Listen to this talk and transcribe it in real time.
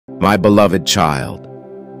My beloved child,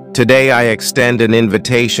 today I extend an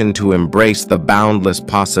invitation to embrace the boundless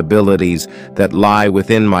possibilities that lie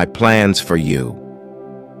within my plans for you.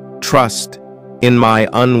 Trust in my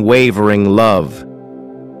unwavering love,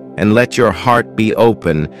 and let your heart be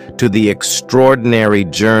open to the extraordinary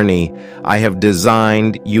journey I have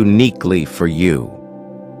designed uniquely for you.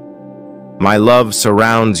 My love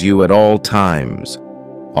surrounds you at all times,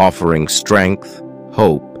 offering strength,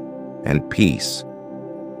 hope, and peace.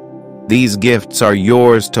 These gifts are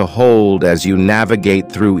yours to hold as you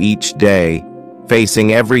navigate through each day,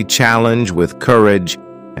 facing every challenge with courage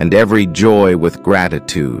and every joy with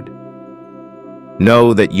gratitude.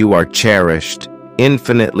 Know that you are cherished,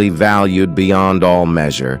 infinitely valued beyond all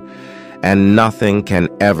measure, and nothing can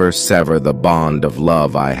ever sever the bond of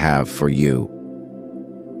love I have for you.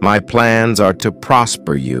 My plans are to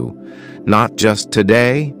prosper you, not just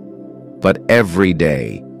today, but every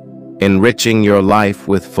day, enriching your life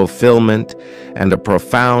with fulfillment and a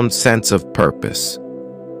profound sense of purpose.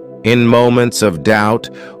 In moments of doubt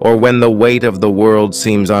or when the weight of the world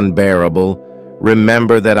seems unbearable,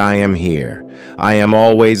 remember that I am here. I am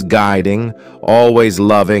always guiding, always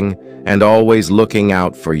loving, and always looking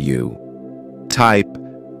out for you. Type,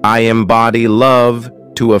 I embody love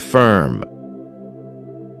to affirm.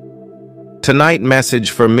 Tonight message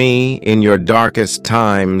for me in your darkest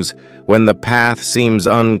times, when the path seems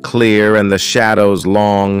unclear and the shadows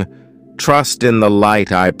long, trust in the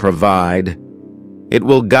light I provide. It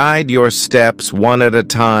will guide your steps one at a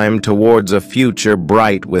time towards a future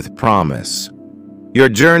bright with promise. Your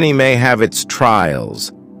journey may have its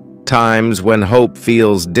trials, times when hope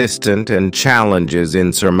feels distant and challenges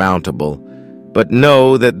insurmountable, but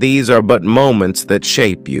know that these are but moments that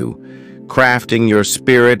shape you, crafting your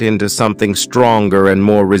spirit into something stronger and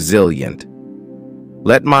more resilient.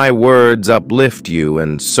 Let my words uplift you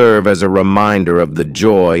and serve as a reminder of the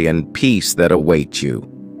joy and peace that await you.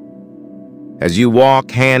 As you walk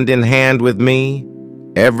hand in hand with me,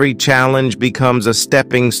 every challenge becomes a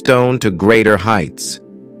stepping stone to greater heights.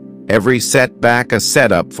 Every setback a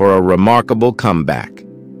setup for a remarkable comeback.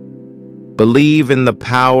 Believe in the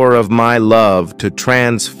power of my love to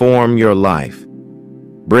transform your life,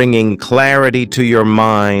 bringing clarity to your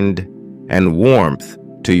mind and warmth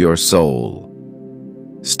to your soul.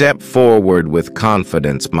 Step forward with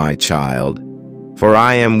confidence, my child, for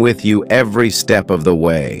I am with you every step of the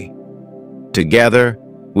way. Together,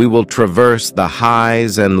 we will traverse the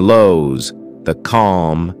highs and lows, the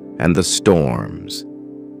calm and the storms.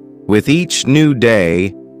 With each new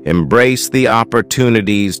day, embrace the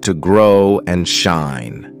opportunities to grow and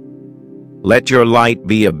shine. Let your light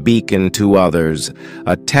be a beacon to others,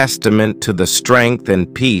 a testament to the strength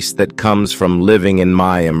and peace that comes from living in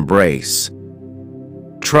my embrace.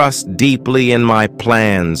 Trust deeply in my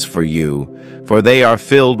plans for you, for they are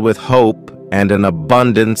filled with hope and an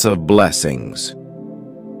abundance of blessings.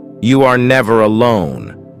 You are never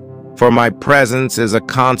alone, for my presence is a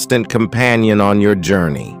constant companion on your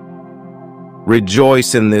journey.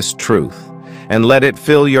 Rejoice in this truth, and let it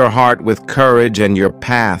fill your heart with courage and your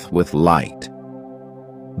path with light.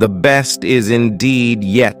 The best is indeed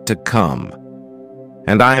yet to come,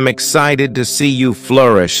 and I am excited to see you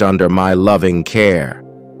flourish under my loving care.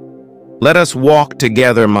 Let us walk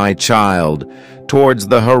together, my child, towards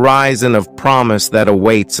the horizon of promise that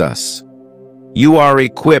awaits us. You are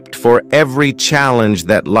equipped for every challenge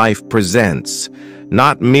that life presents,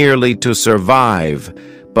 not merely to survive,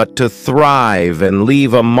 but to thrive and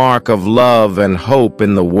leave a mark of love and hope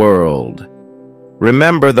in the world.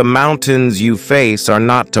 Remember, the mountains you face are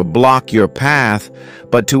not to block your path,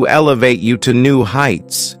 but to elevate you to new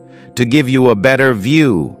heights, to give you a better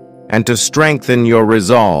view, and to strengthen your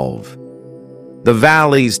resolve. The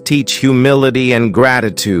valleys teach humility and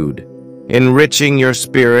gratitude, enriching your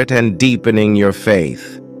spirit and deepening your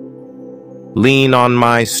faith. Lean on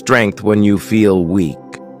my strength when you feel weak.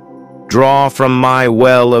 Draw from my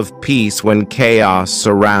well of peace when chaos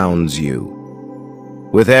surrounds you.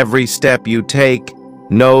 With every step you take,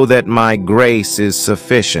 know that my grace is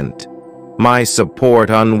sufficient, my support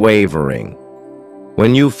unwavering.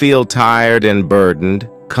 When you feel tired and burdened,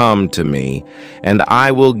 come to me, and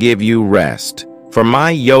I will give you rest. For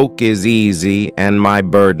my yoke is easy and my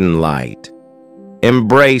burden light.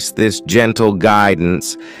 Embrace this gentle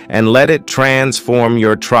guidance and let it transform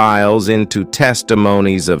your trials into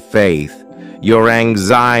testimonies of faith, your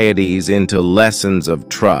anxieties into lessons of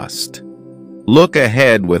trust. Look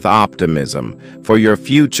ahead with optimism, for your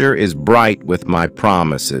future is bright with my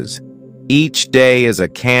promises. Each day is a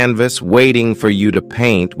canvas waiting for you to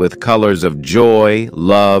paint with colors of joy,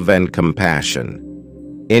 love, and compassion.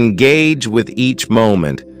 Engage with each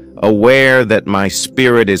moment, aware that my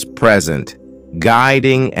spirit is present,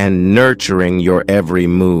 guiding and nurturing your every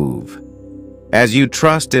move. As you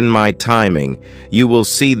trust in my timing, you will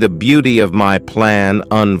see the beauty of my plan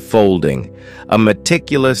unfolding, a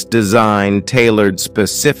meticulous design tailored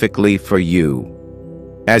specifically for you.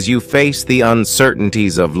 As you face the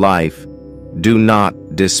uncertainties of life, do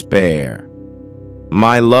not despair.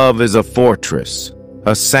 My love is a fortress,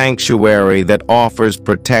 a sanctuary that offers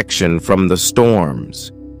protection from the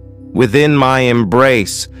storms. Within my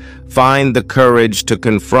embrace, find the courage to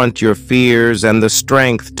confront your fears and the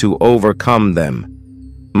strength to overcome them.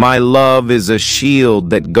 My love is a shield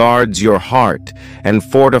that guards your heart and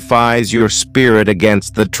fortifies your spirit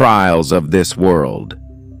against the trials of this world.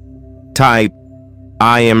 Type,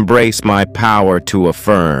 I embrace my power to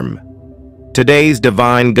affirm. Today's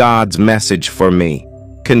divine God's message for me: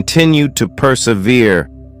 continue to persevere,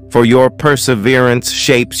 for your perseverance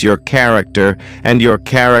shapes your character, and your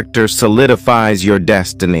character solidifies your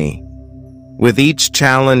destiny. With each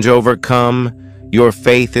challenge overcome, your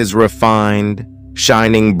faith is refined,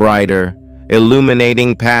 shining brighter,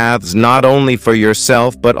 illuminating paths not only for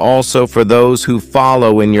yourself but also for those who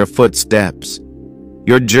follow in your footsteps.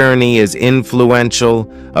 Your journey is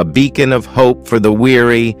influential, a beacon of hope for the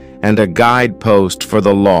weary and a guidepost for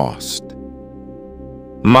the lost.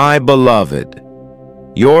 My beloved,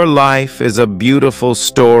 your life is a beautiful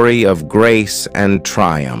story of grace and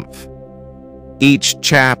triumph. Each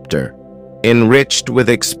chapter, enriched with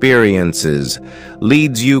experiences,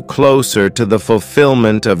 leads you closer to the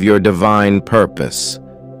fulfillment of your divine purpose.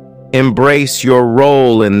 Embrace your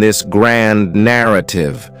role in this grand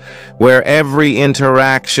narrative, where every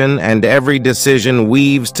interaction and every decision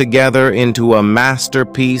weaves together into a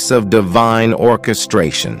masterpiece of divine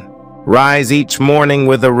orchestration. Rise each morning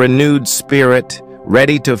with a renewed spirit,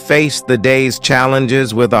 ready to face the day's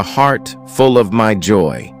challenges with a heart full of my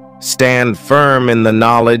joy. Stand firm in the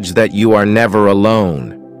knowledge that you are never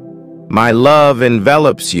alone. My love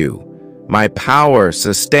envelops you, my power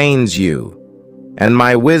sustains you, and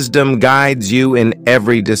my wisdom guides you in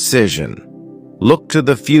every decision. Look to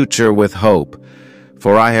the future with hope,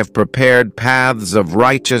 for I have prepared paths of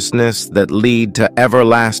righteousness that lead to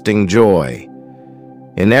everlasting joy.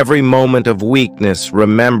 In every moment of weakness,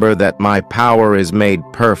 remember that my power is made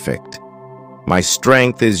perfect. My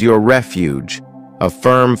strength is your refuge, a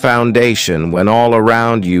firm foundation when all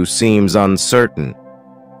around you seems uncertain.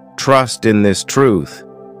 Trust in this truth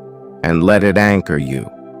and let it anchor you.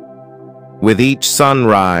 With each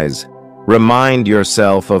sunrise, remind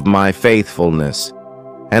yourself of my faithfulness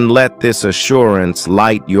and let this assurance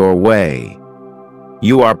light your way.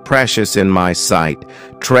 You are precious in my sight,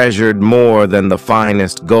 treasured more than the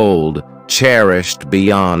finest gold, cherished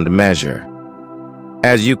beyond measure.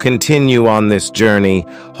 As you continue on this journey,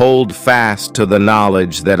 hold fast to the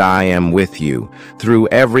knowledge that I am with you through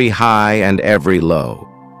every high and every low.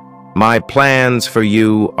 My plans for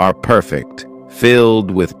you are perfect, filled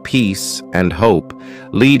with peace and hope,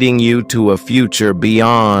 leading you to a future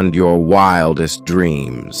beyond your wildest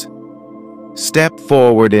dreams. Step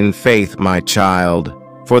forward in faith, my child,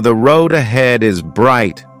 for the road ahead is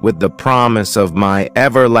bright with the promise of my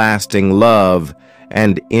everlasting love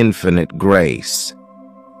and infinite grace.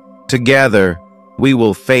 Together, we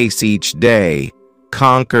will face each day,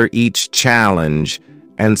 conquer each challenge,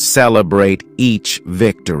 and celebrate each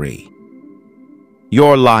victory.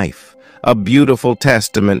 Your life, a beautiful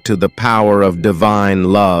testament to the power of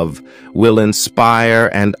divine love, will inspire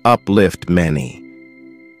and uplift many.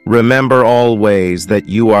 Remember always that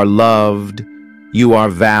you are loved, you are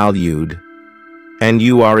valued, and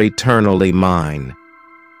you are eternally mine.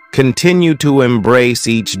 Continue to embrace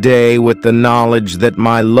each day with the knowledge that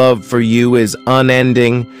my love for you is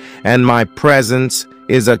unending and my presence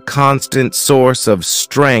is a constant source of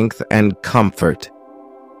strength and comfort.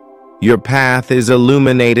 Your path is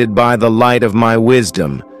illuminated by the light of my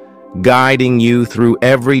wisdom, guiding you through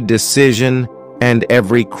every decision and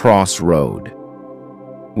every crossroad.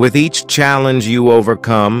 With each challenge you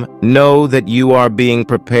overcome, know that you are being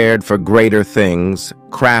prepared for greater things,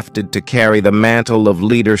 crafted to carry the mantle of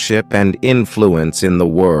leadership and influence in the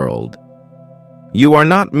world. You are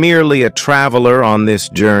not merely a traveler on this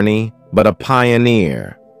journey, but a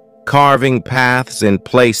pioneer, carving paths in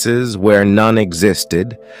places where none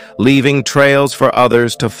existed, leaving trails for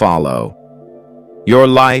others to follow. Your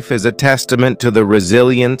life is a testament to the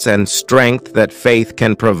resilience and strength that faith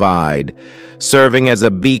can provide, serving as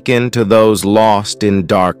a beacon to those lost in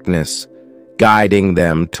darkness, guiding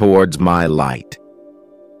them towards my light.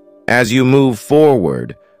 As you move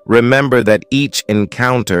forward, remember that each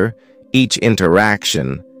encounter, each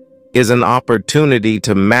interaction, is an opportunity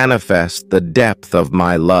to manifest the depth of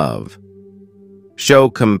my love. Show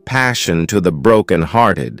compassion to the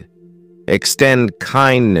brokenhearted, extend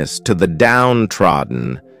kindness to the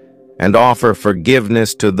downtrodden, and offer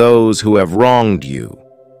forgiveness to those who have wronged you.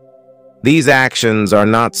 These actions are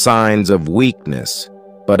not signs of weakness,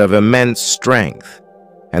 but of immense strength,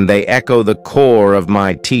 and they echo the core of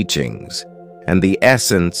my teachings and the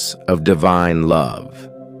essence of divine love.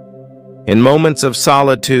 In moments of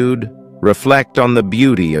solitude, reflect on the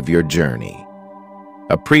beauty of your journey.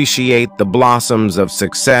 Appreciate the blossoms of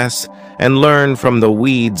success and learn from the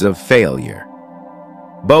weeds of failure.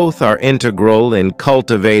 Both are integral in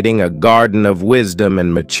cultivating a garden of wisdom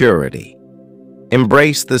and maturity.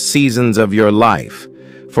 Embrace the seasons of your life,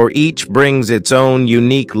 for each brings its own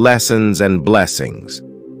unique lessons and blessings.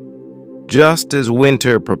 Just as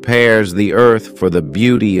winter prepares the earth for the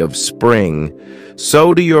beauty of spring,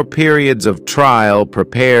 so do your periods of trial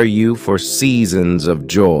prepare you for seasons of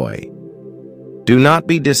joy. Do not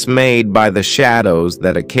be dismayed by the shadows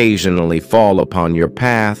that occasionally fall upon your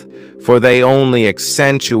path, for they only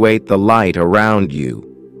accentuate the light around you.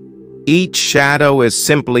 Each shadow is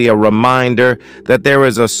simply a reminder that there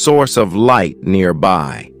is a source of light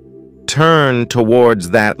nearby. Turn towards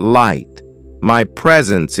that light, my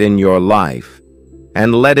presence in your life,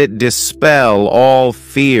 and let it dispel all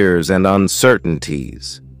fears and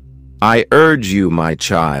uncertainties. I urge you, my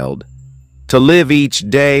child, to live each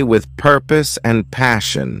day with purpose and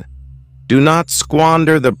passion. Do not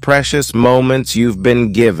squander the precious moments you've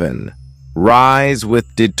been given. Rise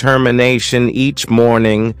with determination each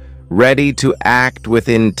morning, ready to act with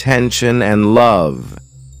intention and love.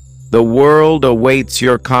 The world awaits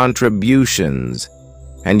your contributions,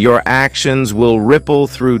 and your actions will ripple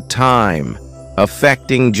through time,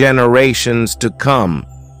 affecting generations to come.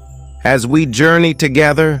 As we journey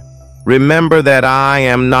together, remember that I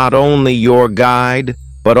am not only your guide,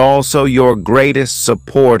 but also your greatest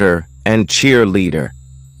supporter and cheerleader.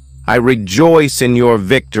 I rejoice in your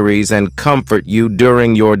victories and comfort you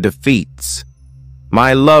during your defeats.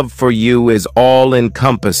 My love for you is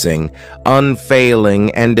all-encompassing, unfailing,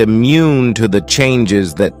 and immune to the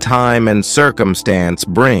changes that time and circumstance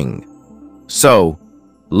bring. So,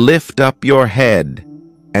 lift up your head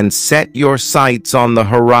and set your sights on the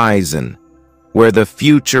horizon, where the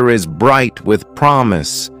future is bright with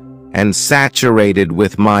promise and saturated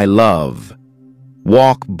with my love.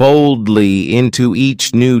 Walk boldly into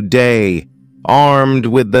each new day, armed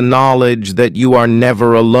with the knowledge that you are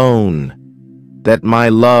never alone, that my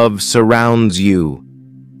love surrounds you,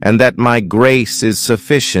 and that my grace is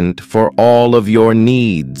sufficient for all of your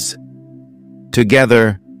needs.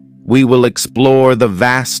 Together, we will explore the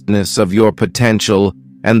vastness of your potential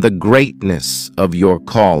and the greatness of your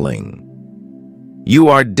calling. You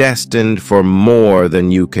are destined for more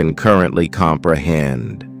than you can currently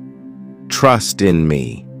comprehend. Trust in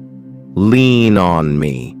me, lean on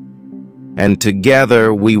me, and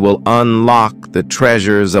together we will unlock the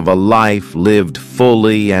treasures of a life lived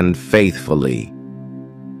fully and faithfully.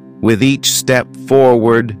 With each step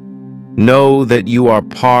forward, know that you are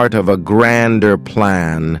part of a grander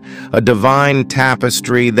plan, a divine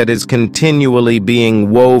tapestry that is continually being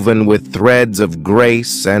woven with threads of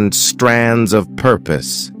grace and strands of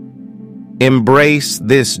purpose. Embrace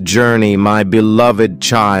this journey, my beloved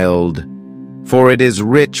child, for it is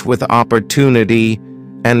rich with opportunity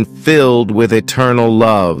and filled with eternal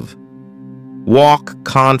love. Walk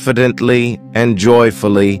confidently and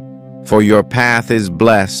joyfully, for your path is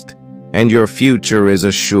blessed and your future is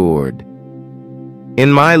assured.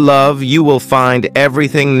 In my love, you will find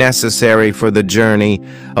everything necessary for the journey,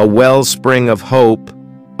 a wellspring of hope,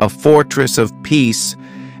 a fortress of peace,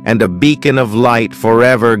 and a beacon of light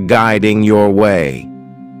forever guiding your way.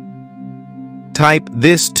 Type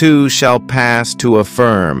 "This too shall pass" to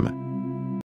affirm.